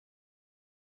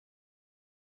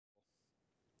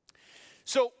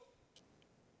So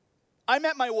I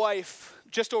met my wife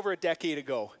just over a decade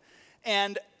ago.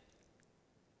 And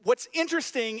what's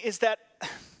interesting is that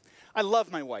I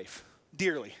love my wife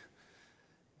dearly.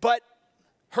 But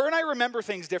her and I remember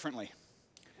things differently.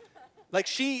 Like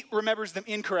she remembers them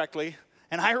incorrectly,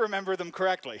 and I remember them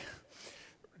correctly.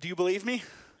 Do you believe me?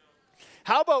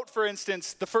 How about, for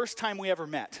instance, the first time we ever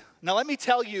met? Now let me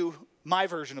tell you my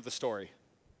version of the story,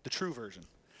 the true version.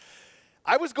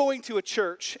 I was going to a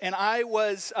church, and I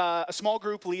was a small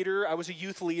group leader. I was a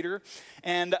youth leader.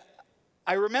 And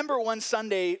I remember one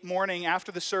Sunday morning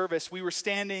after the service, we were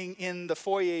standing in the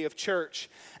foyer of church.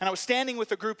 And I was standing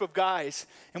with a group of guys,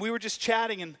 and we were just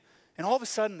chatting. And all of a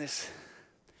sudden, this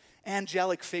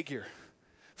angelic figure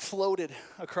floated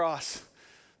across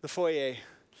the foyer.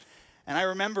 And I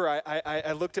remember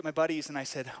I looked at my buddies, and I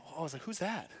said, I was like, who's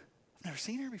that? I've never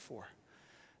seen her before.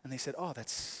 And they said,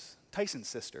 that's Tyson's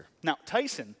sister. Now,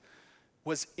 Tyson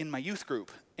was in my youth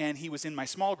group, and he was in my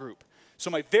small group. So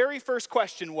my very first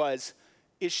question was,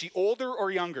 is she older or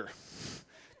younger?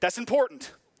 That's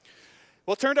important.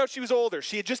 Well, it turned out she was older.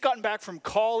 She had just gotten back from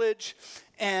college,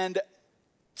 and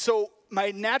so my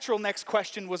natural next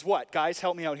question was what? Guys,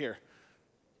 help me out here.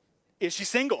 Is she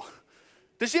single?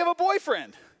 Does she have a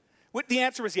boyfriend? The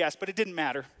answer was yes, but it didn't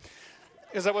matter,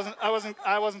 because I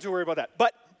wasn't too worried about that.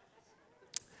 But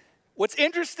what's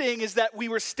interesting is that we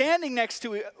were standing next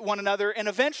to one another, and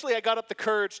eventually I got up the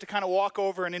courage to kind of walk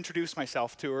over and introduce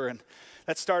myself to her, and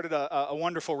that started a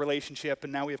wonderful relationship,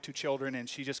 and now we have 2 children, and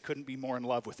she just couldn't be more in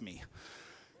love with me.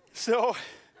 So,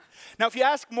 now if you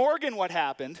ask Morgan what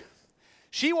happened,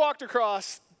 she walked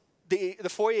across the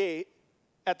foyer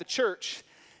at the church,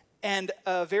 and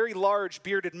a very large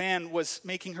bearded man was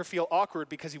making her feel awkward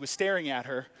because he was staring at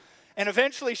her. And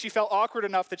eventually she felt awkward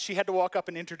enough that she had to walk up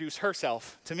and introduce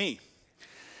herself to me.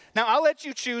 Now, I'll let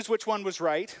you choose which one was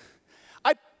right.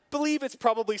 I believe it's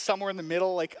probably somewhere in the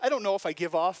middle. Like, I don't know if I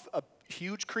give off a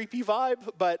huge creepy vibe,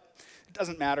 but it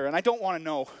doesn't matter. And I don't want to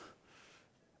know.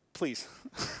 Please.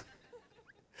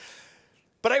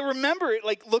 But I remember it,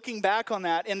 like, looking back on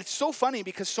that, and it's so funny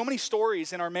because so many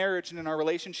stories in our marriage and in our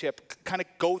relationship kind of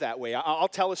go that way. I'll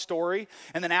tell a story,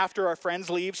 and then after our friends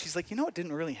leave, she's like, it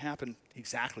didn't really happen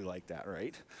exactly like that,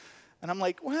 right? And I'm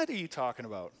like, what are you talking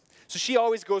about? So she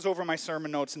always goes over my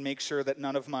sermon notes and makes sure that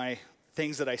none of my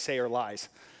things that I say are lies.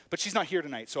 But she's not here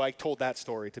tonight, so I told that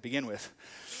story to begin with.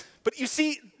 But you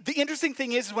see, the interesting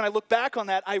thing is when I look back on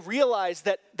that, I realize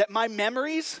that my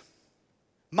memories...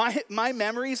 My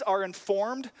memories are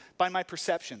informed by my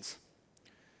perceptions.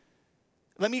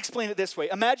 Let me explain it this way.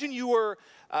 Imagine you were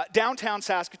downtown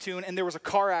Saskatoon and there was a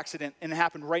car accident and it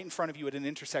happened right in front of you at an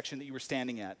intersection that you were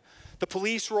standing at. The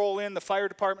police roll in, the fire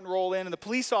department roll in, and the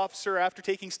police officer, after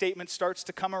taking statements, starts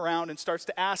to come around and starts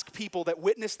to ask people that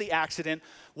witnessed the accident,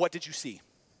 what did you see?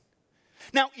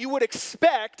 Now, you would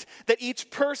expect that each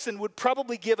person would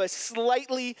probably give a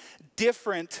slightly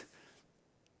different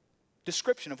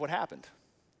description of what happened.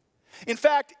 In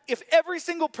fact, if every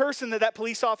single person that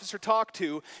police officer talked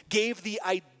to gave the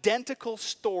identical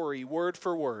story word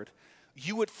for word,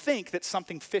 you would think that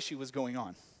something fishy was going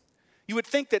on. You would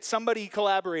think that somebody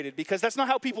collaborated because that's not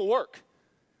how people work.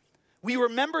 We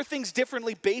remember things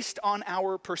differently based on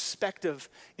our perspective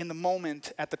in the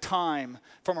moment, at the time,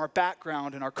 from our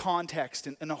background and our context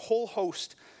and a whole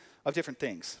host of different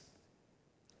things.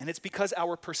 And it's because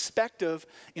our perspective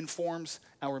informs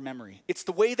our memory. It's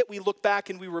the way that we look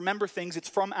back and we remember things. It's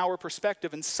from our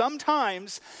perspective. And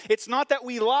sometimes it's not that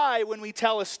we lie when we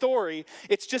tell a story.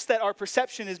 It's just that our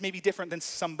perception is maybe different than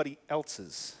somebody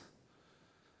else's.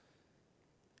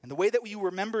 And the way that you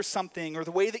remember something or the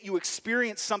way that you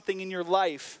experience something in your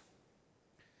life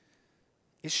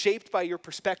is shaped by your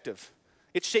perspective.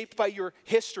 It's shaped by your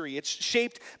history. It's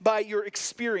shaped by your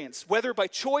experience. Whether by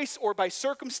choice or by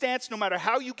circumstance, no matter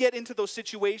how you get into those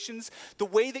situations, the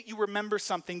way that you remember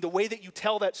something, the way that you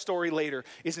tell that story later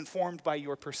is informed by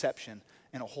your perception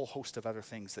and a whole host of other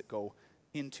things that go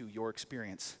into your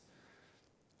experience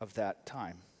of that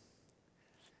time.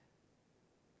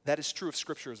 That is true of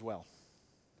Scripture as well.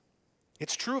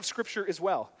 It's true of Scripture as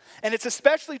well. And it's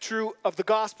especially true of the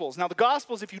Gospels. Now, the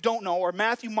Gospels, if you don't know, are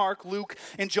Matthew, Mark, Luke,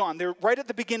 and John. They're right at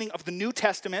the beginning of the New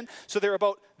Testament, so they're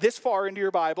about this far into your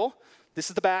Bible.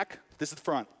 This is the back, this is the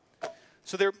front.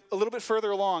 So they're a little bit further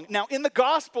along. Now, in the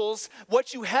Gospels,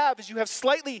 what you have is you have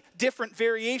slightly different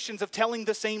variations of telling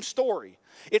the same story.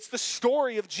 It's the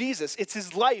story of Jesus. It's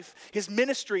his life, his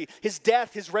ministry, his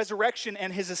death, his resurrection,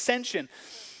 and his ascension.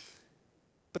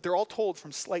 But they're all told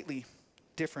from slightly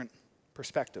different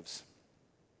perspectives.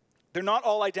 They're not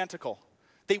all identical.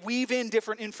 They weave in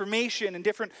different information and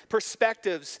different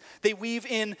perspectives. They weave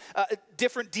in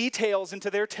different details into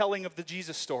their telling of the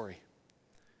Jesus story.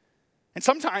 And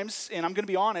sometimes, and I'm going to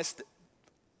be honest,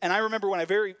 and I remember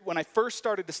when I first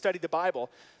started to study the Bible,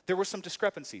 there were some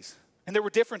discrepancies and there were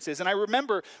differences. And I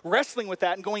remember wrestling with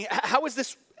that and going, how is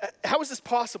this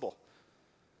possible?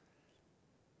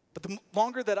 But the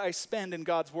longer that I spend in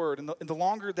God's word and the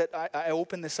longer that I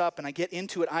open this up and I get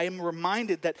into it, I am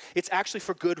reminded that it's actually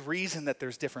for good reason that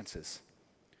there's differences.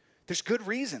 There's good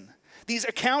reason. These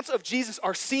accounts of Jesus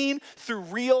are seen through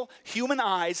real human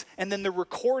eyes, and then they're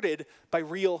recorded by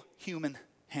real human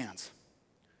hands.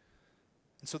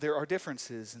 And so there are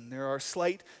differences, and there are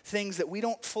slight things that we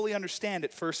don't fully understand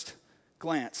at first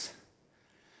glance.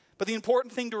 But the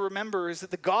important thing to remember is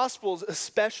that the Gospels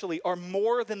especially are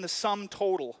more than the sum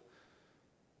total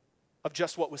of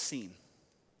just what was seen.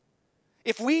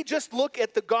 If we just look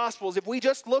at the Gospels, if we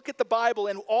just look at the Bible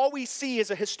and all we see is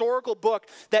a historical book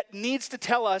that needs to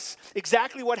tell us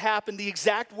exactly what happened the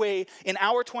exact way in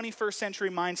our 21st century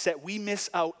mindset, we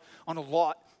miss out on a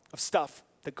lot of stuff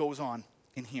that goes on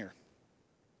in here.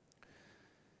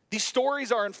 These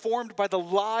stories are informed by the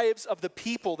lives of the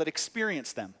people that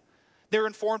experience them. They're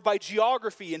informed by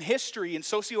geography and history and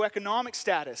socioeconomic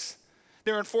status.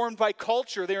 They're informed by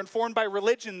culture. They're informed by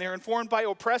religion. They're informed by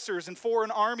oppressors and foreign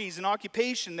armies and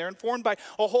occupation. They're informed by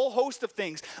a whole host of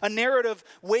things. A narrative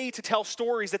way to tell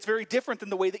stories that's very different than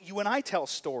the way that you and I tell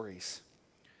stories.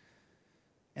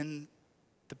 And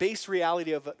the base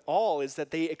reality of it all is that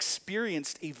they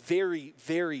experienced a very,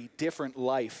 very different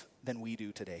life than we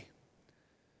do today.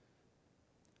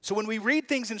 So when we read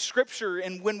things in Scripture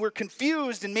and when we're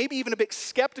confused and maybe even a bit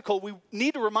skeptical, we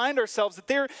need to remind ourselves that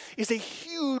there is a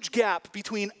huge gap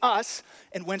between us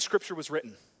and when Scripture was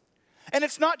written. And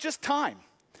it's not just time.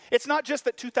 It's not just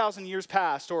that 2,000 years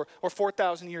passed or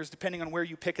 4,000 years, depending on where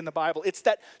you pick in the Bible. It's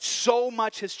that so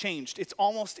much has changed. It's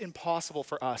almost impossible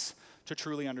for us to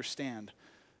truly understand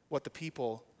what the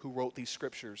people who wrote these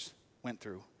Scriptures went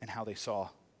through and how they saw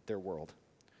their world.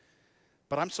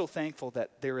 But I'm so thankful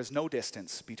that there is no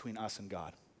distance between us and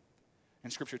God.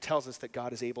 And Scripture tells us that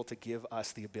God is able to give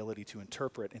us the ability to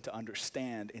interpret and to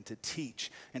understand and to teach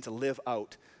and to live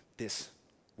out this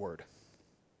word.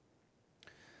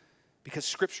 Because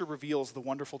Scripture reveals the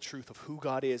wonderful truth of who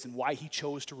God is and why he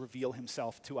chose to reveal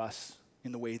himself to us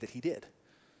in the way that he did.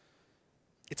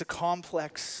 It's a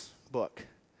complex book.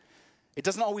 It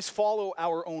doesn't always follow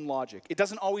our own logic. It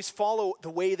doesn't always follow the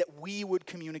way that we would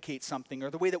communicate something or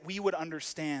the way that we would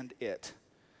understand it.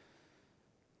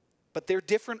 But their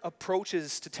different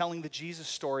approaches to telling the Jesus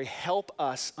story help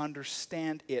us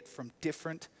understand it from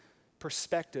different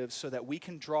perspectives so that we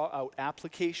can draw out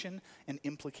application and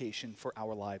implication for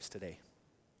our lives today.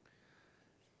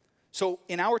 So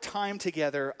in our time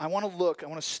together, I want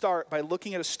to start by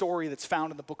looking at a story that's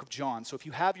found in the book of John. So if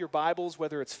you have your Bibles,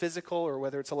 whether it's physical or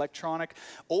whether it's electronic,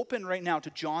 open right now to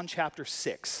John chapter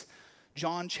 6.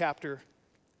 John chapter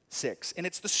 6. And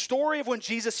it's the story of when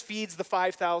Jesus feeds the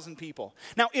 5,000 people.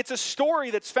 Now, it's a story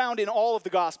that's found in all of the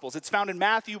Gospels. It's found in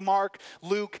Matthew, Mark,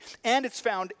 Luke, and it's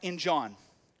found in John.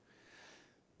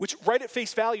 Which right at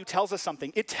face value tells us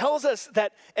something. It tells us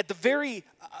that at the very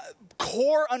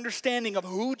core understanding of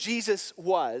who Jesus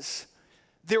was,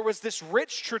 there was this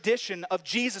rich tradition of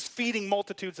Jesus feeding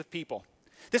multitudes of people.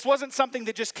 This wasn't something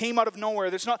that just came out of nowhere.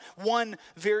 There's not one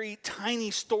very tiny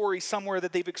story somewhere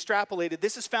that they've extrapolated.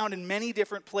 This is found in many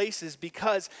different places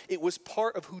because it was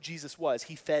part of who Jesus was.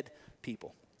 He fed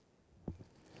people.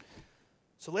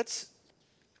 So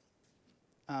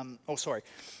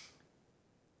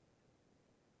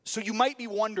So you might be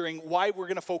wondering why we're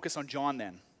going to focus on John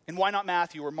then. And why not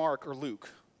Matthew or Mark or Luke?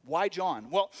 Why John?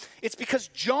 Well, it's because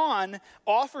John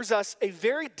offers us a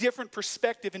very different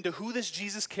perspective into who this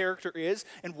Jesus character is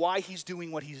and why he's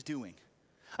doing what he's doing.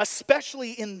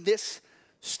 Especially in this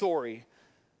story,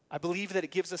 I believe that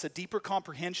it gives us a deeper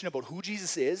comprehension about who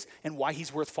Jesus is and why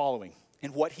he's worth following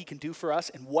and what he can do for us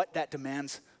and what that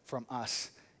demands from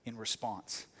us in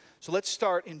response. So let's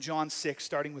start in John 6,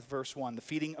 starting with verse 1, the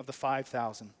feeding of the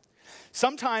 5,000.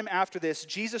 Sometime after this,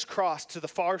 Jesus crossed to the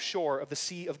far shore of the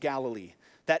Sea of Galilee,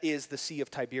 that is, the Sea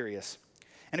of Tiberias.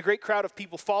 And a great crowd of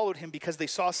people followed him because they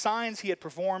saw signs he had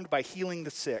performed by healing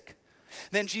the sick.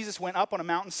 Then Jesus went up on a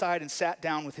mountainside and sat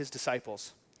down with his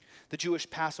disciples. The Jewish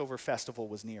Passover festival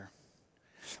was near.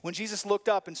 When Jesus looked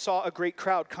up and saw a great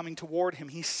crowd coming toward him,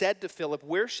 he said to Philip,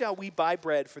 "Where shall we buy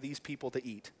bread for these people to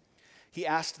eat?" He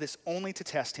asked this only to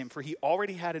test him, for he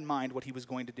already had in mind what he was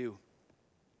going to do.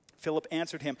 Philip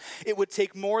answered him, "It would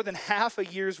take more than half a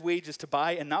year's wages to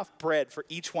buy enough bread for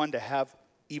each one to have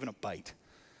even a bite."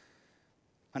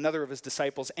 Another of his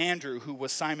disciples, Andrew, who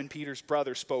was Simon Peter's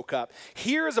brother, spoke up.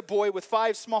 "Here is a boy with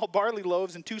 5 small barley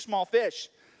loaves and 2 small fish.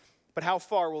 But how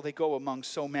far will they go among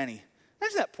so many?"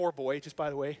 Imagine that poor boy, just by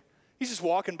the way. He's just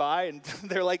walking by, and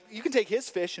they're like, "You can take his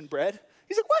fish and bread."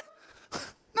 He's like, "What?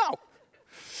 No."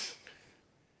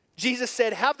 Jesus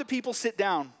said, "Have the people sit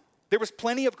down." There was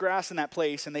plenty of grass in that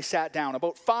place, and they sat down.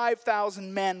 About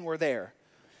 5,000 men were there.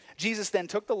 Jesus then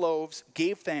took the loaves,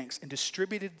 gave thanks, and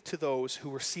distributed to those who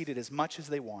were seated as much as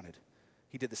they wanted.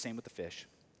 He did the same with the fish.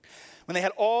 When they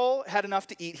had all had enough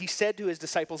to eat, he said to his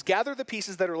disciples, "Gather the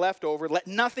pieces that are left over, let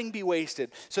nothing be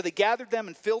wasted." So they gathered them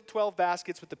and filled 12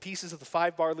 baskets with the pieces of the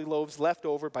 5 barley loaves left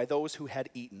over by those who had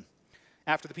eaten.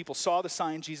 After the people saw the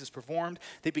sign Jesus performed,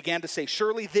 they began to say,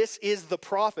 "Surely this is the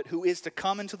prophet who is to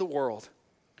come into the world."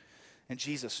 And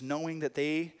Jesus, knowing that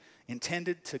they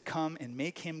intended to come and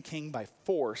make him king by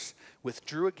force,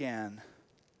 withdrew again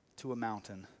to a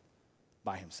mountain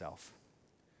by himself.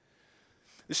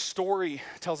 This story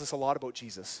tells us a lot about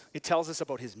Jesus. It tells us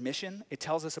about his mission. It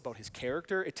tells us about his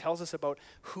character. It tells us about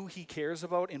who he cares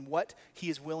about and what he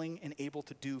is willing and able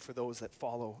to do for those that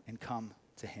follow and come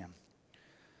to him.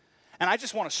 And I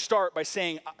just want to start by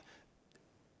saying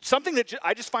something that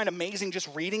I just find amazing just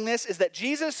reading this is that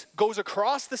Jesus goes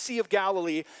across the Sea of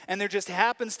Galilee, and there just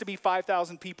happens to be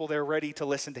 5,000 people there ready to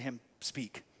listen to him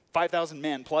speak. 5,000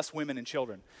 men plus women and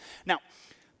children. Now,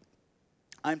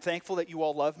 I'm thankful that you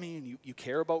all love me and you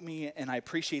care about me, and I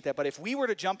appreciate that. But if we were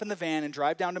to jump in the van and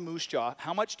drive down to Moose Jaw,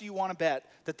 how much do you want to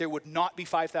bet that there would not be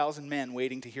 5,000 men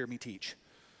waiting to hear me teach?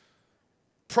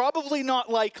 Probably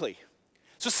not likely.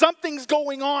 So something's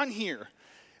going on here.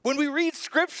 When we read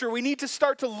Scripture, we need to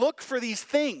start to look for these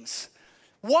things.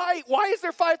 Why is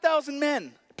there 5,000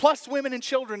 men plus women and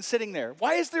children sitting there?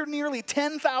 Why is there nearly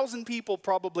 10,000 people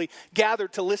probably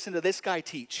gathered to listen to this guy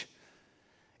teach?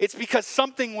 It's because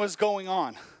something was going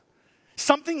on.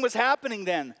 Something was happening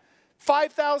then.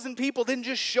 5,000 people didn't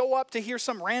just show up to hear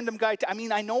some random guy.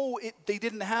 I know they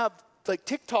didn't have like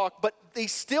TikTok, but they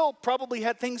still probably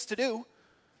had things to do.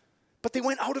 But they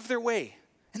went out of their way.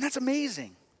 And that's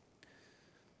amazing.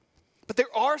 But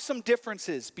there are some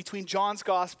differences between John's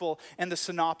gospel and the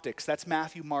synoptics. That's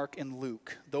Matthew, Mark, and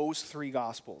Luke. Those 3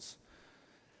 gospels.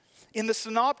 In the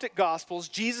synoptic gospels,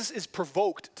 Jesus is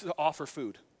provoked to offer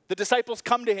food. The disciples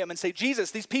come to him and say,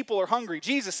 "Jesus, these people are hungry.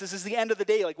 Jesus, this is the end of the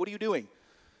day. Like, what are you doing?"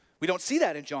 We don't see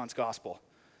that in John's gospel.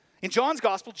 In John's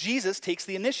gospel, Jesus takes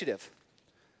the initiative.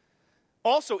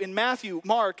 Also, in Matthew,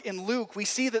 Mark, and Luke, we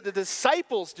see that the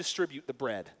disciples distribute the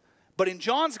bread. But in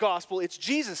John's gospel, it's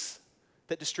Jesus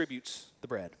that distributes the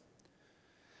bread.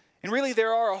 And really,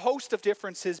 there are a host of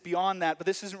differences beyond that, but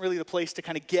this isn't really the place to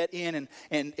kind of get in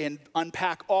and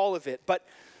unpack all of it. But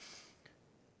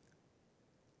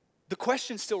the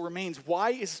question still remains,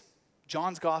 why is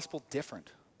John's gospel different?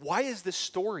 Why is this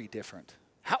story different?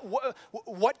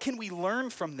 What can we learn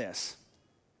from this?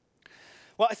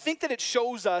 Well, I think that it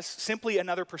shows us simply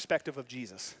another perspective of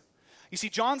Jesus. You see,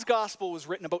 John's gospel was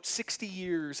written about 60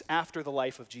 years after the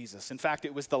life of Jesus. In fact,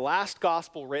 it was the last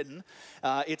gospel written.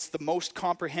 It's the most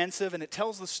comprehensive, and it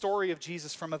tells the story of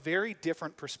Jesus from a very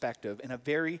different perspective, in a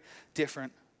very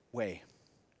different way.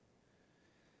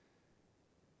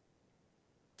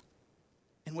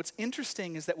 And what's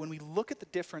interesting is that when we look at the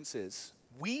differences,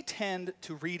 we tend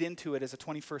to read into it as a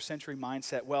 21st century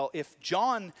mindset. Well, if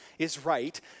John is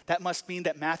right, that must mean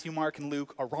that Matthew, Mark, and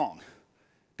Luke are wrong.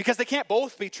 Because they can't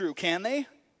both be true, can they?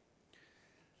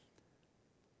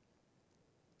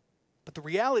 But the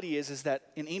reality is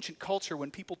that in ancient culture, when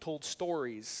people told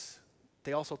stories,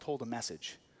 they also told a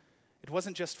message. It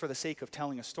wasn't just for the sake of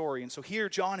telling a story. And so here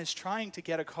John is trying to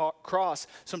get across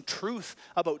some truth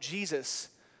about Jesus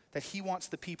that he wants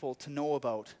the people to know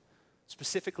about,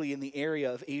 specifically in the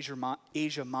area of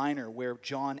Asia Minor, where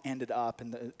John ended up,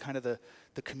 and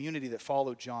the community that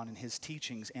followed John and his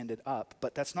teachings ended up.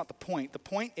 But that's not the point. The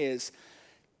point is,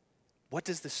 what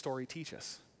does this story teach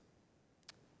us?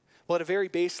 Well, at a very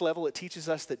base level, it teaches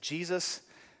us that Jesus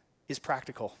is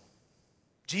practical.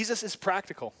 Jesus is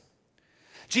practical.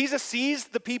 Jesus sees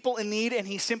the people in need, and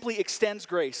he simply extends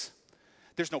grace.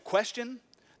 There's no question.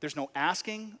 There's no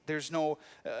asking. There's no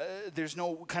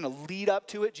kind of lead up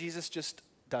to it. Jesus just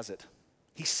does it.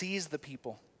 He sees the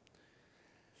people.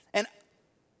 And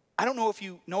I don't know if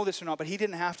you know this or not, but he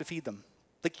didn't have to feed them.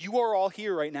 Like, you are all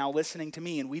here right now listening to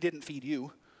me, and we didn't feed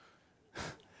you.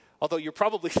 Although you're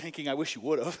probably thinking, I wish you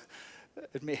would have.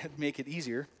 It'd make it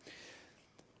easier.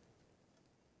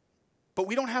 But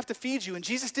we don't have to feed you, and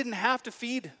Jesus didn't have to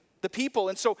feed the people.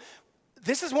 And so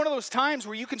this is one of those times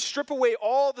where you can strip away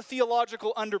all the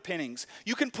theological underpinnings.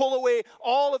 You can pull away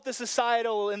all of the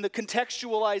societal and the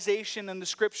contextualization and the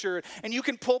scripture, and you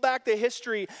can pull back the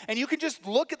history, and you can just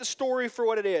look at the story for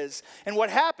what it is. And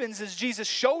what happens is Jesus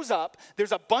shows up.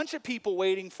 There's a bunch of people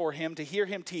waiting for him to hear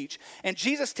him teach. And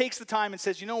Jesus takes the time and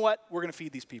says, you know what? We're going to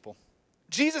feed these people.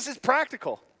 Jesus is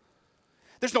practical.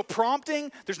 There's no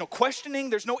prompting, there's no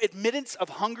questioning, there's no admittance of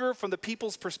hunger from the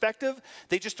people's perspective.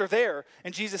 They just are there,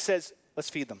 and Jesus says, let's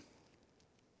feed them.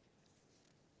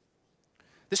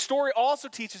 The story also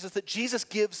teaches us that Jesus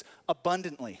gives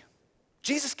abundantly.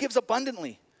 Jesus gives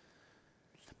abundantly.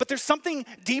 But there's something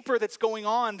deeper that's going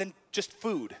on than just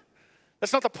food.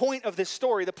 That's not the point of this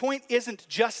story. The point isn't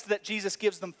just that Jesus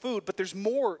gives them food, but there's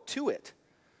more to it.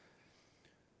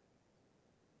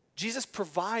 Jesus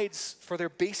provides for their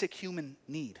basic human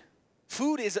need.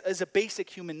 Food is a basic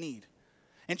human need.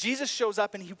 And Jesus shows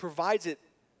up and he provides it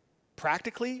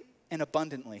practically and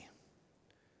abundantly.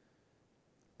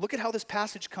 Look at how this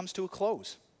passage comes to a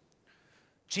close.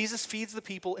 Jesus feeds the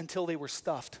people until they were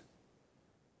stuffed.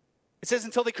 It says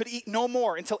until they could eat no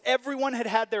more, until everyone had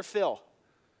had their fill.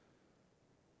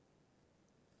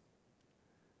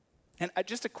 And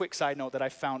just a quick side note that I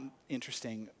found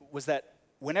interesting was that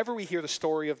whenever we hear the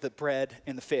story of the bread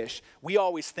and the fish, we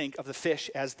always think of the fish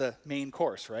as the main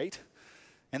course, right?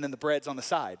 And then the bread's on the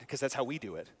side, because that's how we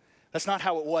do it. That's not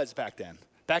how it was back then.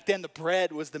 Back then, the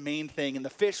bread was the main thing, and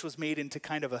the fish was made into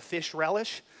kind of a fish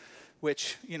relish,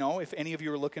 which, you know, if any of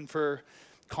you are looking for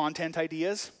content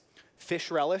ideas, fish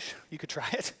relish, you could try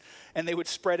it. And they would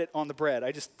spread it on the bread.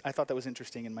 I thought that was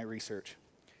interesting in my research.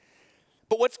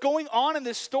 But what's going on in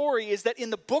this story is that in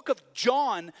the book of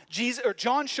John,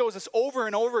 John shows us over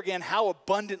and over again how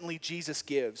abundantly Jesus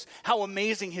gives, how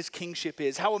amazing his kingship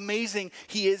is, how amazing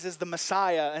he is as the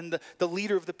Messiah and the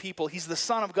leader of the people. He's the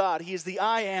Son of God. He is the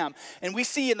I Am. And we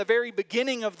see in the very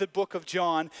beginning of the book of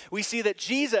John, we see that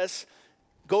Jesus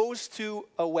goes to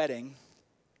a wedding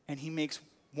and he makes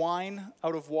wine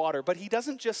out of water. But he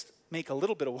doesn't just make a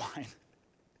little bit of wine.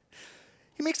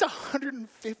 He makes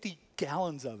 150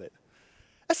 gallons of it.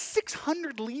 That's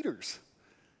 600 liters.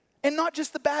 And not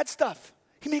just the bad stuff.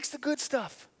 He makes the good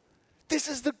stuff. This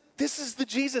is the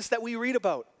Jesus that we read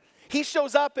about. He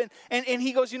shows up and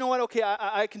he goes, you know what, okay,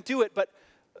 I can do it, but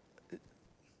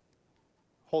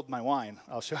hold my wine.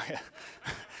 I'll show you.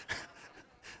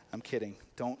 I'm kidding.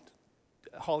 Don't,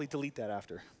 Holly, delete that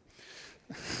after.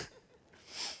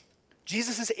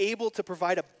 Jesus is able to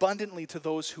provide abundantly to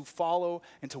those who follow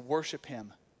and to worship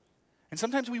him. And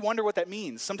sometimes we wonder what that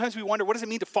means. Sometimes we wonder, what does it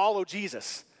mean to follow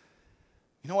Jesus?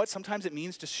 You know what? Sometimes it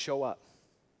means just show up.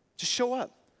 Just show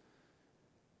up.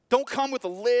 Don't come with a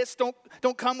list.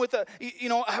 Don't come with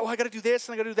I got to do this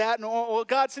and I got to do that. And, oh,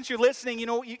 God, since you're listening,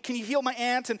 can you heal my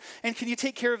aunt? And can you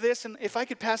take care of this? And if I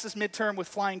could pass this midterm with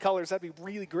flying colors, that'd be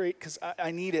really great because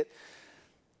I need it.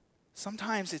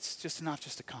 Sometimes it's just enough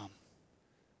just to come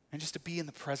and just to be in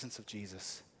the presence of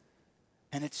Jesus.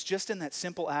 And it's just in that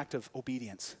simple act of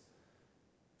obedience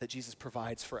that Jesus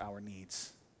provides for our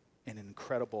needs in an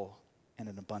incredible and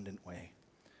an abundant way.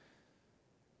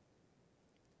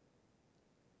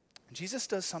 And Jesus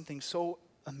does something so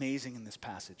amazing in this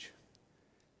passage.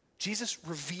 Jesus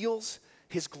reveals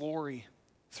his glory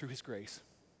through his grace.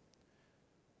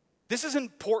 This is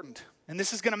important, and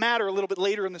this is going to matter a little bit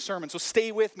later in the sermon, so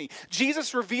stay with me.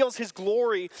 Jesus reveals his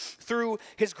glory through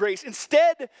his grace.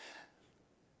 Instead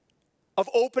of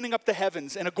opening up the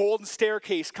heavens and a golden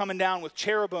staircase coming down with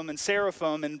cherubim and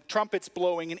seraphim and trumpets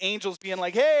blowing and angels being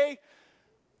like, hey,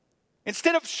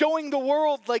 instead of showing the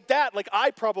world like that, like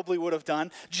I probably would have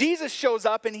done, Jesus shows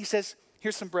up and he says,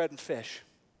 here's some bread and fish.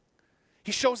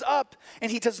 He shows up and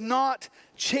he does not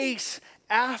chase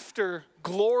after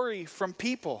glory from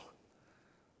people.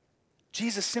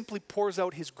 Jesus simply pours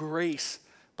out his grace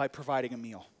by providing a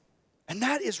meal. And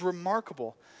that is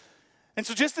remarkable. And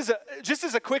so just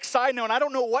as a quick side note, I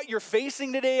don't know what you're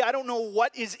facing today. I don't know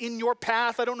what is in your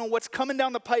path. I don't know what's coming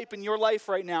down the pipe in your life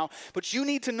right now. But you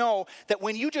need to know that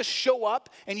when you just show up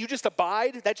and you just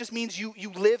abide, that just means you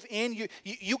live in,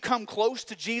 you come close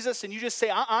to Jesus and you just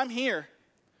say, I'm here.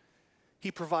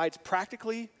 He provides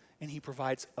practically and he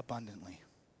provides abundantly.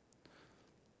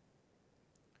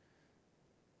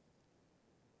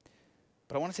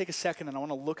 But I want to take a second and I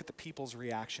want to look at the people's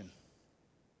reaction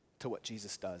to what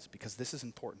Jesus does, because this is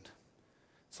important.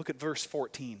 Let's look at verse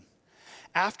 14.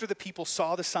 After the people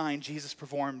saw the sign Jesus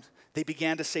performed, they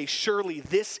began to say, surely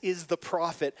this is the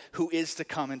prophet who is to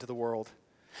come into the world.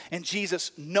 And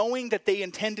Jesus, knowing that they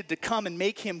intended to come and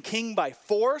make him king by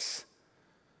force,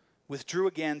 withdrew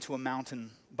again to a mountain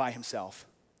by himself.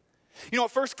 At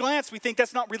first glance, we think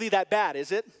that's not really that bad,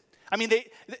 is it? I mean,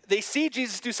 they see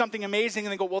Jesus do something amazing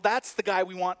and they go, well, that's the guy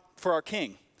we want for our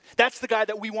king. That's the guy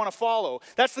that we want to follow.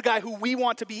 That's the guy who we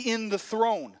want to be in the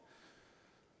throne.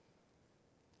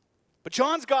 But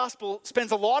John's gospel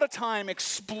spends a lot of time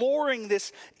exploring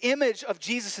this image of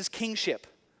Jesus' kingship.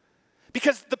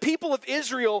 Because the people of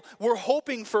Israel were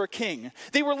hoping for a king.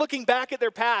 They were looking back at their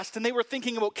past and they were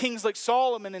thinking about kings like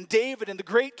Solomon and David and the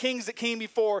great kings that came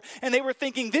before. And they were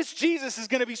thinking, this Jesus is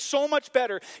going to be so much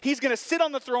better. He's going to sit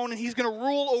on the throne and he's going to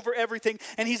rule over everything.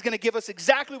 And he's going to give us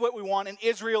exactly what we want. And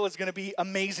Israel is going to be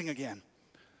amazing again.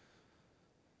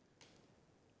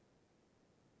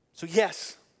 So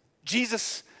yes,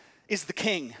 Jesus is the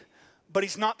king, but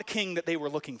he's not the king that they were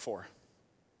looking for.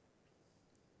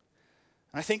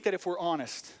 And I think that if we're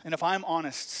honest, and if I'm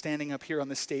honest standing up here on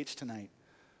this stage tonight,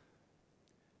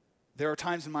 there are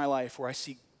times in my life where I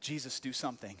see Jesus do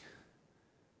something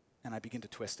and I begin to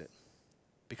twist it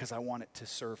because I want it to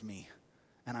serve me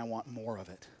and I want more of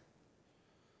it.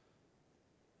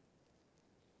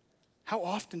 How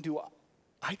often do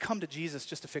I come to Jesus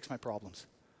just to fix my problems?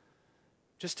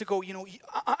 Just to go,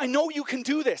 I know you can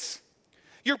do this.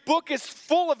 Your book is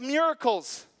full of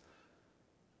miracles.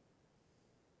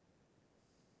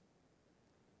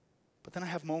 But then I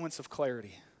have moments of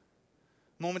clarity,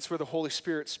 moments where the Holy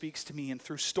Spirit speaks to me, and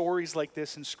through stories like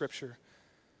this in Scripture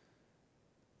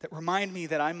that remind me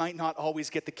that I might not always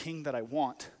get the king that I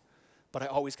want, but I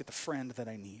always get the friend that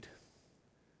I need.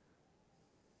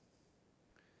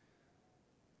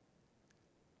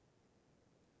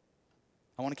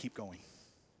 I want to keep going.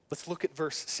 Let's look at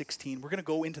verse 16. We're going to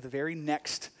go into the very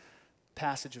next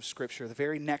passage of Scripture, the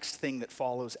very next thing that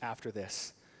follows after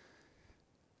this.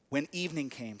 When evening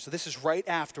came, so this is right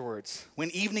afterwards. When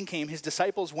evening came, his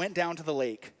disciples went down to the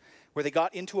lake, where they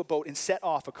got into a boat and set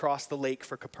off across the lake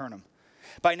for Capernaum.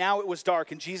 By now it was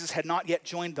dark, and Jesus had not yet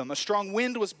joined them. A strong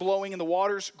wind was blowing, and the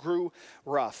waters grew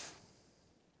rough.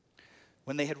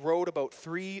 When they had rowed about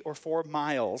 3 or 4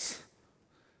 miles,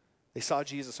 they saw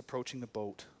Jesus approaching the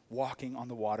boat, walking on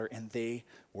the water, and they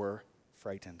were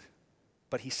frightened.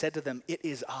 But he said to them, "It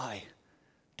is I.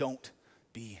 Don't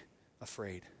be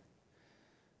afraid."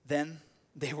 Then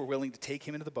they were willing to take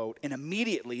him into the boat, and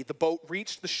immediately the boat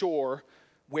reached the shore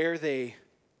where they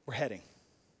were heading.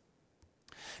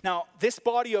 Now, this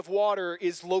body of water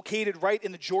is located right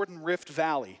in the Jordan Rift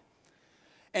Valley.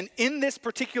 And in this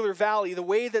particular valley, the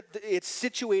way that it's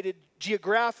situated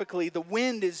geographically, the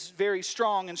wind is very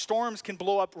strong and storms can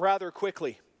blow up rather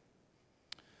quickly.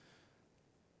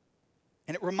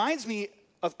 And it reminds me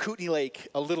of Kootenay Lake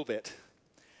a little bit.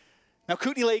 Now,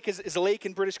 Kootenay Lake is a lake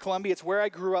in British Columbia. It's where I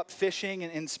grew up fishing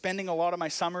and spending a lot of my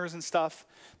summers and stuff.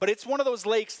 But it's one of those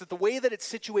lakes that the way that it's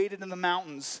situated in the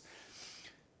mountains,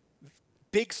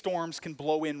 big storms can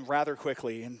blow in rather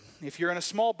quickly. And if you're in a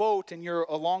small boat and you're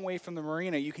a long way from the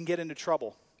marina, you can get into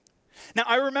trouble. Now,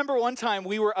 I remember one time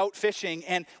we were out fishing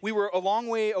and we were a long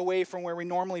way away from where we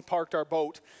normally parked our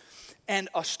boat. And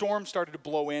a storm started to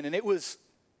blow in and it was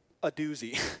a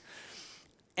doozy.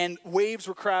 And waves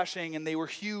were crashing and they were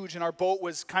huge and our boat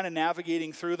was kind of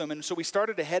navigating through them. And so we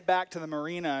started to head back to the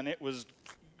marina and it was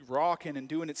rocking and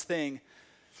doing its thing.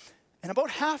 And about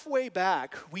halfway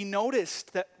back, we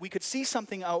noticed that we could see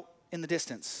something out in the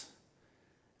distance.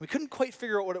 We couldn't quite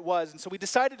figure out what it was. And so we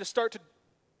decided to start to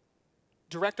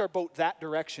direct our boat that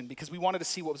direction because we wanted to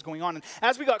see what was going on. And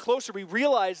as we got closer, we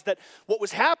realized that what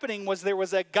was happening was there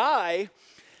was a guy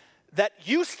that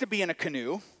used to be in a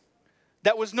canoe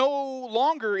that was no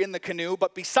longer in the canoe,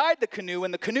 but beside the canoe,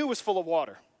 and the canoe was full of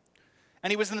water.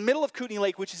 And he was in the middle of Kootenay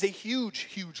Lake, which is a huge,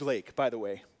 huge lake, by the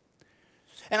way.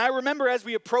 And I remember as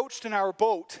we approached in our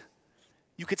boat,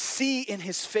 you could see in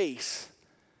his face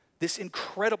this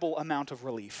incredible amount of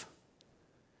relief.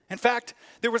 In fact,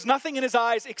 there was nothing in his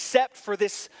eyes except for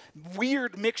this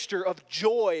weird mixture of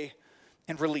joy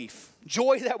and relief.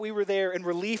 Joy that we were there and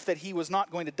relief that he was not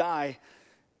going to die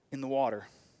in the water.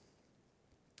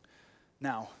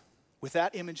 Now, with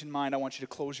that image in mind, I want you to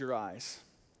close your eyes.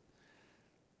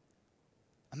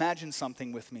 Imagine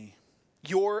something with me.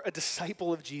 You're a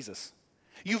disciple of Jesus.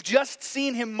 You've just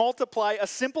seen him multiply a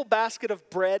simple basket of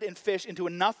bread and fish into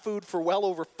enough food for well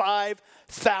over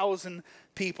 5,000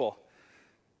 people.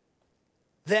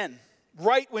 Then,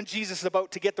 right when Jesus is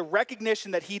about to get the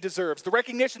recognition that he deserves, the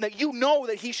recognition that you know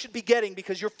that he should be getting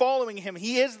because you're following him,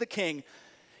 he is the king,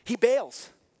 he bails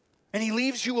and he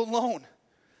leaves you alone.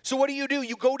 So what do?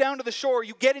 You go down to the shore,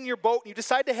 you get in your boat, and you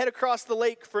decide to head across the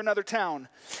lake for another town.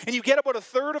 And you get about a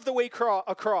third of the way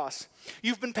across.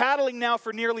 You've been paddling now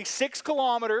for nearly 6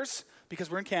 kilometers,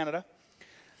 because we're in Canada,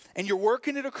 and you're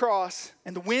working it across,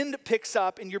 and the wind picks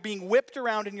up, and you're being whipped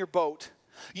around in your boat.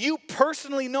 You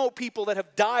personally know people that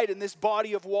have died in this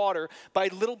body of water by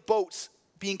little boats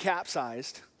being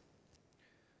capsized.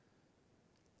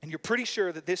 And you're pretty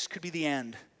sure that this could be the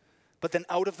end. But then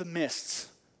out of the mists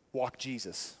walks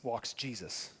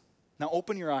Jesus. Now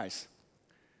open your eyes.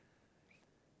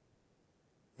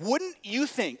 Wouldn't you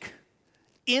think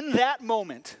in that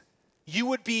moment you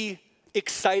would be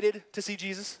excited to see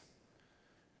Jesus?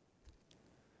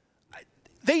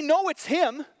 They know it's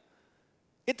him.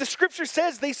 The scripture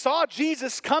says they saw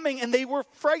Jesus coming and they were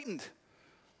frightened.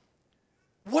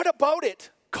 What about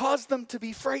it caused them to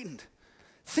be frightened?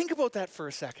 Think about that for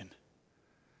a second.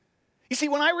 You see,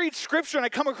 when I read scripture and I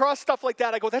come across stuff like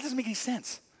that, I go, that doesn't make any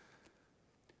sense.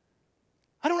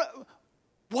 I don't know.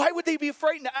 Why would they be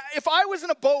frightened? If I was in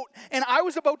a boat and I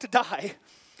was about to die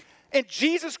and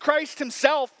Jesus Christ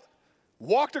himself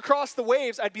walked across the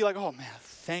waves, I'd be like, oh man,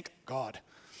 thank God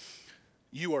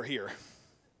you are here.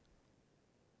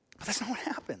 But that's not what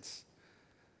happens.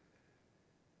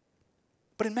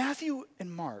 But in Matthew and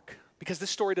Mark, because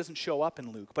this story doesn't show up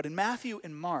in Luke, but in Matthew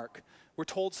and Mark, we're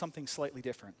told something slightly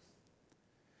different.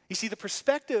 You see, the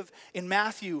perspective in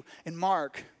Matthew and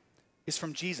Mark is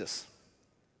from Jesus.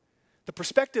 The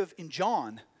perspective in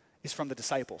John is from the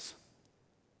disciples.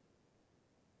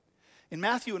 In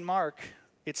Matthew and Mark,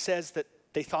 it says that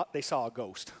they thought they saw a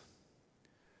ghost.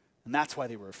 And that's why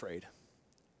they were afraid.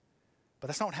 But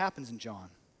that's not what happens in John.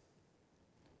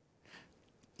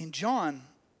 In John,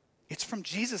 it's from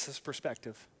Jesus'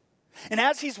 perspective. And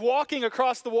as he's walking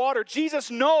across the water, Jesus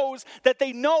knows that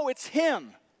they know it's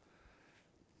him.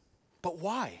 But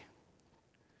why?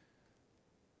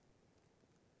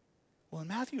 Well, in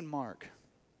Matthew and Mark,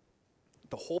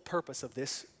 the whole purpose of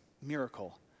this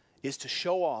miracle is to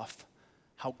show off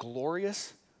how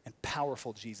glorious and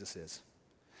powerful Jesus is.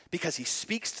 Because he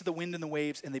speaks to the wind and the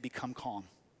waves and they become calm.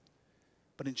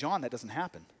 But in John, that doesn't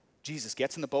happen. Jesus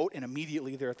gets in the boat and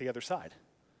immediately they're at the other side.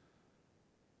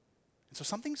 And so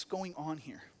something's going on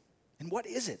here. And what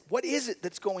is it? What is it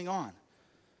that's going on?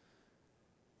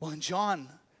 Well, in John,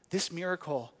 this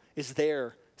miracle is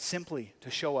there simply to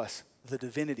show us the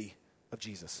divinity of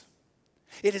Jesus.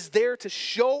 It is there to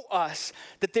show us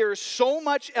that there is so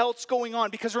much else going on.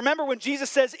 Because remember when Jesus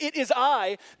says, "It is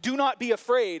I, do not be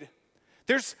afraid,"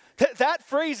 that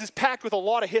phrase is packed with a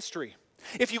lot of history.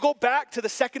 If you go back to the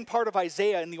second part of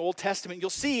Isaiah in the Old Testament,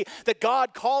 you'll see that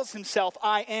God calls himself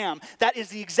I am. That is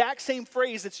the exact same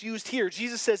phrase that's used here.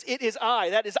 Jesus says, "It is I,"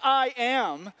 that is I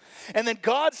am. And then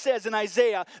God says in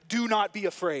Isaiah, "Do not be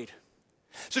afraid."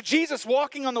 So Jesus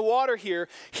walking on the water here,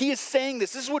 he is saying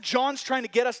this. This is what John's trying to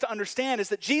get us to understand, is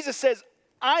that Jesus says,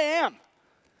 I am.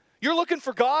 You're looking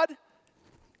for God?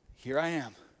 Here I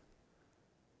am.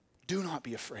 Do not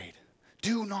be afraid.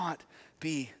 Do not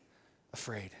be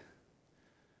afraid.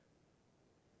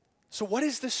 So what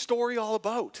is this story all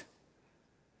about?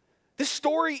 This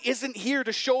story isn't here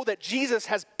to show that Jesus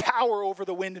has power over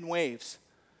the wind and waves,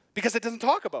 because it doesn't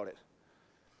talk about it.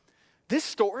 This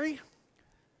story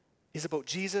is about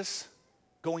Jesus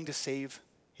going to save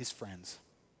his friends.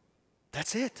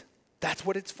 That's it. That's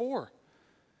what it's for.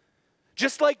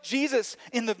 Just like Jesus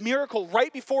in the miracle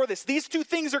right before this, these two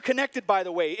things are connected, by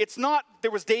the way. It's not,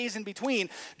 there was days in between.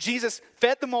 Jesus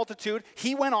fed the multitude.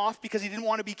 He went off because he didn't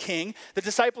want to be king. The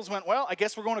disciples went, well, I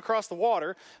guess we're going across the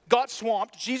water. Got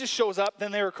swamped. Jesus shows up.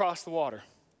 Then they're across the water.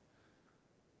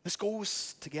 This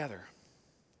goes together.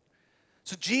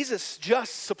 So Jesus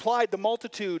just supplied the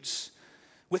multitudes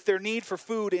with their need for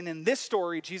food. And in this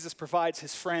story, Jesus provides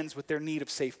his friends with their need of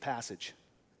safe passage.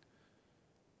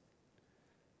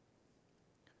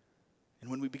 And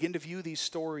when we begin to view these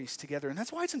stories together, and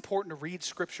that's why it's important to read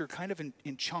Scripture kind of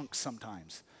in chunks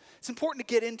sometimes. It's important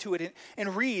to get into it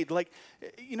and read. Like,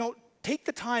 take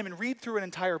the time and read through an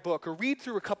entire book or read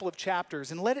through a couple of chapters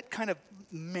and let it kind of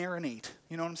marinate.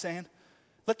 You know what I'm saying?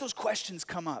 Let those questions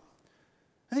come up.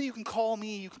 And then you can call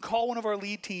me, you can call one of our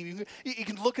lead team, you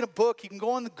can look at a book, you can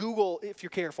go on the Google if you're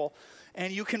careful,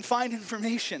 and you can find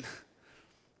information.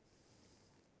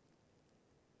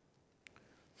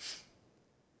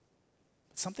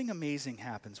 Something amazing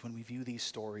happens when we view these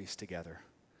stories together.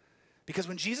 Because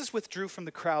when Jesus withdrew from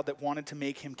the crowd that wanted to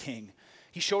make him king,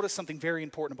 he showed us something very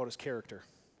important about his character.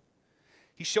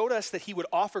 He showed us that he would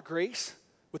offer grace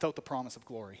without the promise of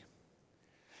glory.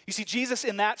 You see, Jesus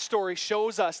in that story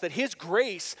shows us that his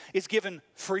grace is given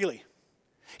freely.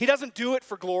 He doesn't do it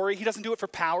for glory. He doesn't do it for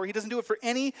power. He doesn't do it for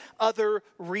any other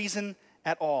reason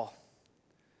at all.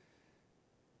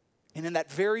 And in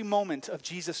that very moment of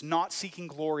Jesus not seeking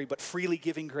glory but freely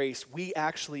giving grace, we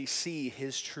actually see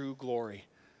his true glory.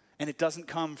 And it doesn't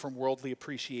come from worldly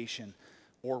appreciation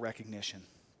or recognition.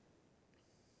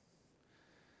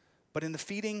 But in the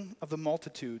feeding of the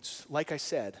multitudes, like I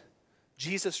said,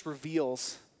 Jesus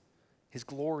reveals his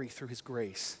glory through his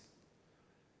grace.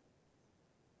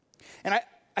 And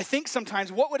I think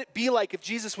sometimes, what would it be like if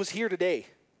Jesus was here today?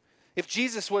 If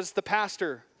Jesus was the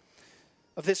pastor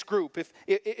of this group?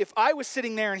 If I was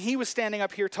sitting there and he was standing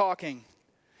up here talking,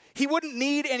 he wouldn't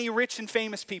need any rich and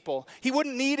famous people. He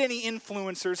wouldn't need any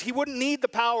influencers. He wouldn't need the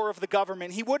power of the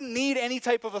government. He wouldn't need any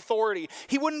type of authority.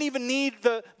 He wouldn't even need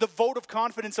the vote of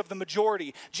confidence of the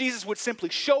majority. Jesus would simply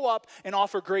show up and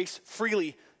offer grace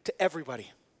freely to everybody.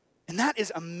 And that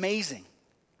is amazing.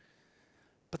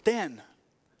 But then,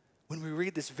 when we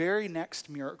read this very next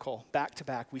miracle back to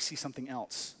back, we see something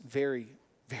else very,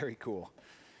 very cool.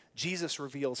 Jesus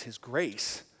reveals his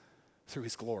grace through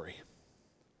his glory.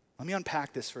 Let me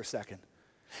unpack this for a second.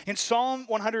 In Psalm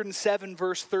 107,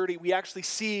 verse 30, we actually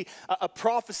see a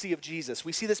prophecy of Jesus.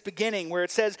 We see this beginning where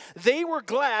it says, "They were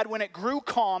glad when it grew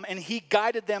calm, and he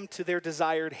guided them to their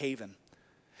desired haven."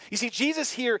 You see,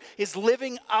 Jesus here is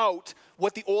living out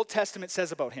what the Old Testament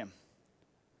says about him.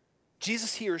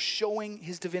 Jesus here is showing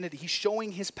his divinity. He's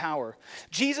showing his power.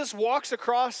 Jesus walks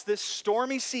across this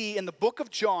stormy sea in the book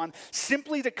of John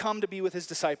simply to come to be with his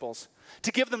disciples,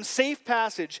 to give them safe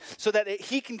passage so that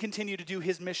he can continue to do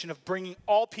his mission of bringing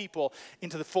all people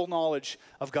into the full knowledge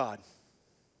of God.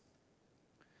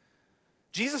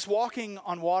 Jesus walking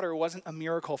on water wasn't a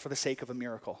miracle for the sake of a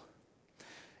miracle.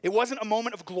 It wasn't a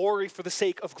moment of glory for the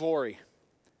sake of glory.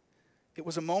 It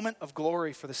was a moment of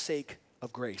glory for the sake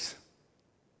of grace.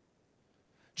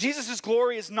 Jesus'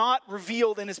 glory is not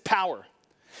revealed in his power.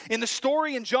 In the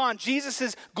story in John,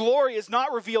 Jesus' glory is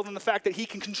not revealed in the fact that he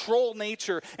can control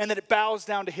nature and that it bows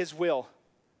down to his will.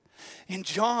 In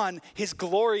John, his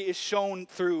glory is shown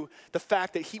through the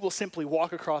fact that he will simply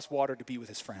walk across water to be with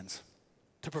his friends,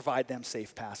 to provide them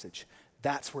safe passage.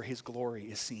 That's where his glory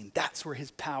is seen. That's where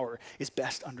his power is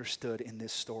best understood in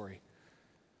this story.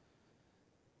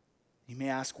 You may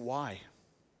ask, why?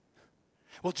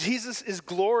 Well, Jesus'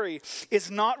 glory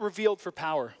is not revealed for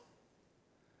power.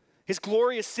 His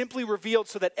glory is simply revealed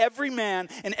so that every man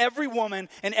and every woman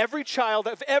and every child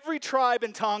of every tribe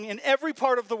and tongue in every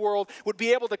part of the world would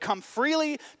be able to come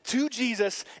freely to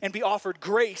Jesus and be offered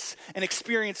grace and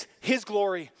experience his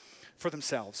glory for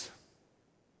themselves.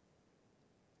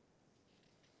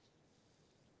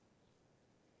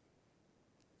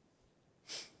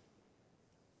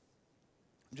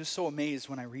 I'm just so amazed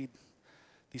when I read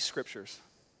these scriptures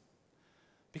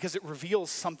because it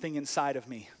reveals something inside of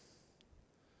me.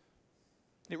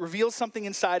 It reveals something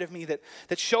inside of me that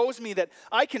shows me that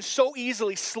I can so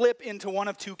easily slip into one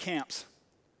of two camps.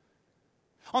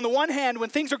 On the one hand, when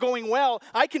things are going well,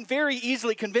 I can very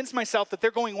easily convince myself that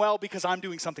they're going well because I'm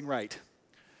doing something right.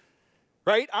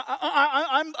 Right?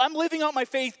 I'm living out my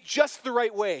faith just the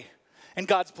right way, and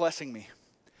God's blessing me.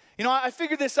 You know, I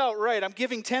figured this out right. I'm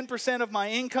giving 10% of my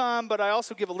income, but I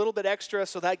also give a little bit extra,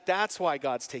 so that's why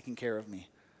God's taking care of me.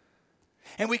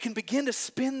 And we can begin to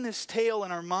spin this tale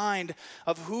in our mind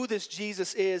of who this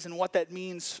Jesus is and what that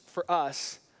means for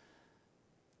us.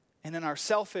 And in our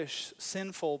selfish,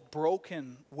 sinful,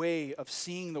 broken way of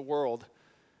seeing the world,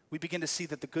 we begin to see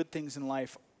that the good things in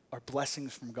life are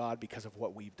blessings from God because of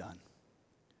what we've done.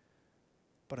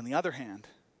 But on the other hand,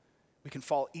 we can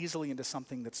fall easily into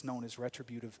something that's known as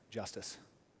retributive justice.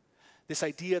 This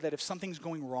idea that if something's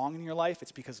going wrong in your life,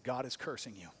 it's because God is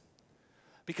cursing you.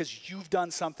 Because you've done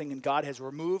something and God has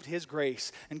removed his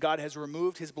grace and God has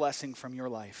removed his blessing from your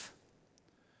life.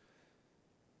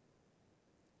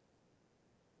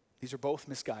 These are both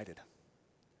misguided.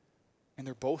 And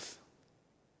they're both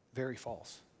very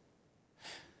false.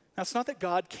 Now, it's not that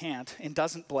God can't and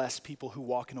doesn't bless people who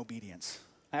walk in obedience.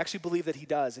 I actually believe that he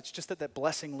does. It's just that that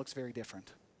blessing looks very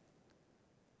different.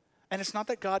 And it's not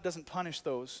that God doesn't punish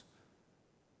those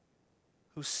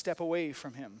who step away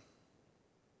from him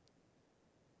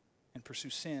and pursue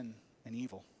sin and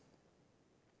evil.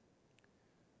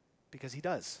 Because he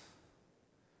does.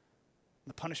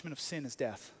 The punishment of sin is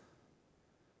death.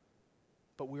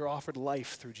 But we are offered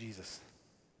life through Jesus.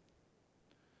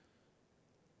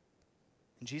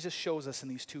 And Jesus shows us in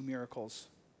these two miracles,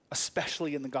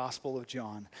 especially in the Gospel of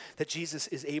John, that Jesus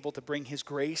is able to bring his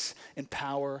grace and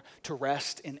power to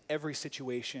rest in every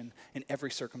situation, in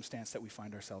every circumstance that we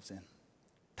find ourselves in.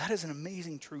 That is an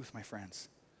amazing truth, my friends.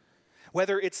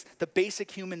 Whether it's the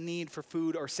basic human need for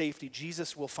food or safety,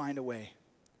 Jesus will find a way.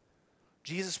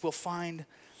 Jesus will find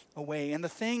a way. And the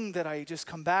thing that I just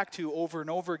come back to over and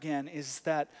over again is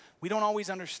that we don't always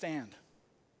understand.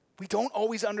 We don't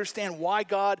always understand why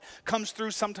God comes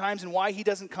through sometimes and why he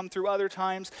doesn't come through other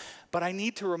times. But I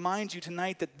need to remind you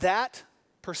tonight that that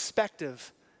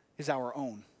perspective is our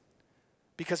own.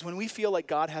 Because when we feel like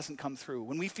God hasn't come through,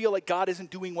 when we feel like God isn't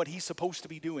doing what he's supposed to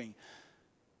be doing,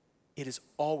 it is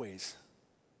always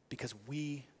because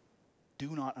we do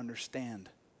not understand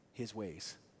his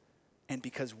ways and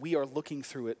because we are looking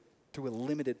through it through a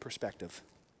limited perspective.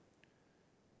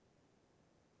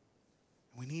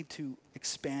 We need to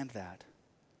expand that.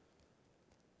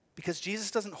 Because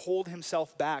Jesus doesn't hold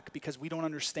himself back because we don't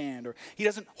understand, or he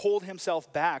doesn't hold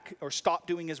himself back or stop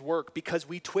doing his work because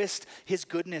we twist his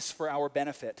goodness for our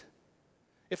benefit.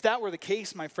 If that were the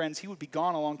case, my friends, he would be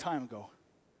gone a long time ago.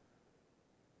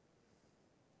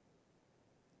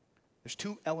 There's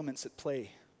two elements at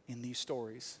play in these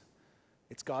stories.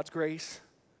 It's God's grace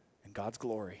and God's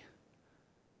glory,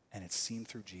 and it's seen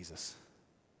through Jesus.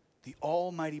 The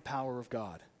almighty power of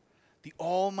God, the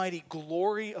almighty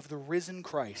glory of the risen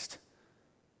Christ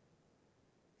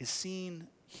is seen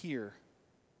here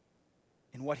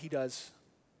in what he does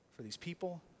for these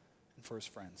people and for his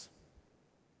friends.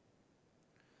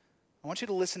 I want you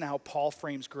to listen to how Paul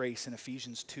frames grace in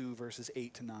Ephesians 2, verses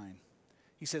 8 to 9.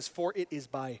 He says, "For it is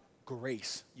by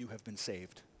grace you have been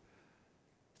saved.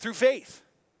 Through faith.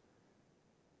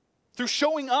 Through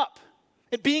showing up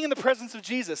and being in the presence of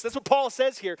Jesus." That's what Paul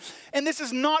says here. "And this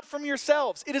is not from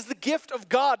yourselves. It is the gift of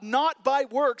God, not by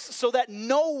works, so that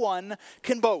no one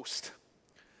can boast."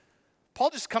 Paul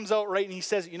just comes out right and he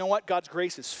says, you know what? God's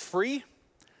grace is free.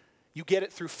 You get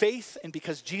it through faith, and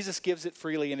because Jesus gives it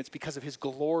freely, and it's because of his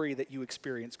glory that you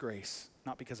experience grace,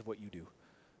 not because of what you do,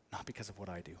 not because of what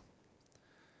I do.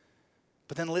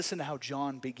 But then listen to how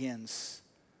John begins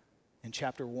in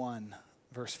chapter 1,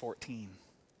 verse 14.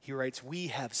 He writes, "We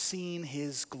have seen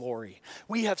his glory."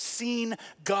 We have seen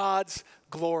God's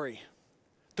glory.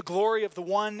 The glory of the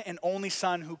one and only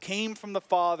Son who came from the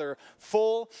Father,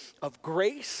 full of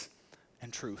grace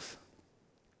and truth.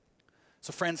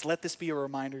 So friends, let this be a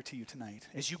reminder to you tonight.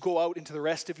 As you go out into the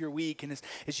rest of your week and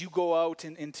as you go out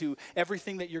into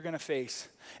everything that you're going to face.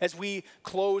 As we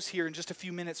close here in just a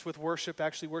few minutes with worship.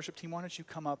 Actually, worship team, why don't you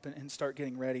come up and start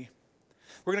getting ready?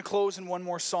 We're going to close in one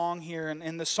more song here.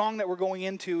 And the song that we're going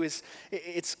into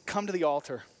it's "Come to the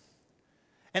Altar."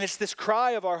 And it's this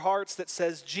cry of our hearts that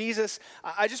says, Jesus,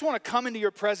 I just want to come into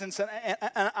your presence and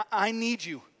I need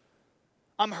you.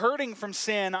 I'm hurting from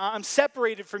sin. I'm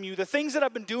separated from you. The things that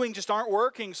I've been doing just aren't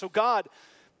working. So God,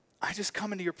 I just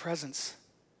come into your presence.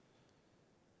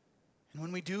 And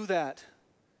when we do that,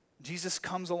 Jesus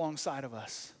comes alongside of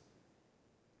us.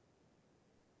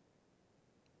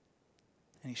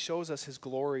 And he shows us his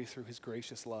glory through his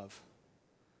gracious love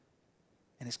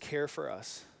and his care for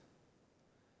us.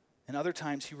 And other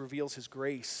times he reveals his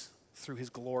grace through his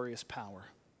glorious power.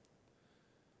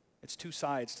 It's two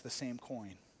sides to the same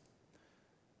coin.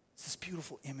 It's this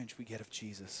beautiful image we get of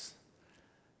Jesus.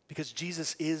 Because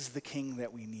Jesus is the King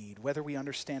that we need, whether we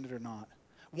understand it or not.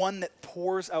 One that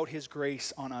pours out his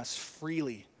grace on us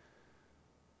freely,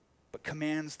 but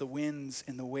commands the winds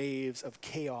and the waves of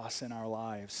chaos in our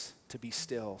lives to be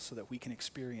still so that we can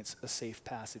experience a safe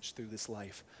passage through this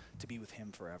life to be with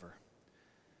him forever.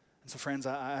 And so friends,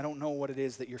 I don't know what it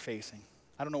is that you're facing.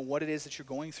 I don't know what it is that you're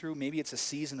going through. Maybe it's a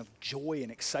season of joy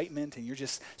and excitement and you're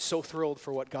just so thrilled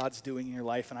for what God's doing in your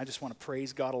life. And I just want to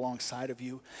praise God alongside of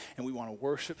you. And we want to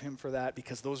worship him for that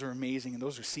because those are amazing. And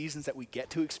those are seasons that we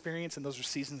get to experience. And those are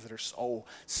seasons that are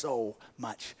so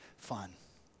much fun.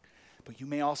 But you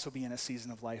may also be in a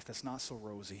season of life that's not so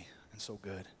rosy and so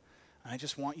good. And I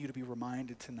just want you to be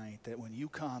reminded tonight that when you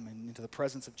come into the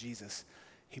presence of Jesus,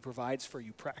 he provides for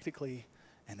you practically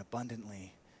and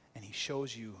abundantly. And he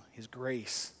shows you his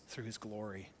grace through his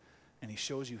glory. And he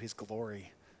shows you his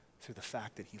glory through the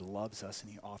fact that he loves us and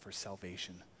he offers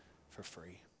salvation for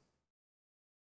free.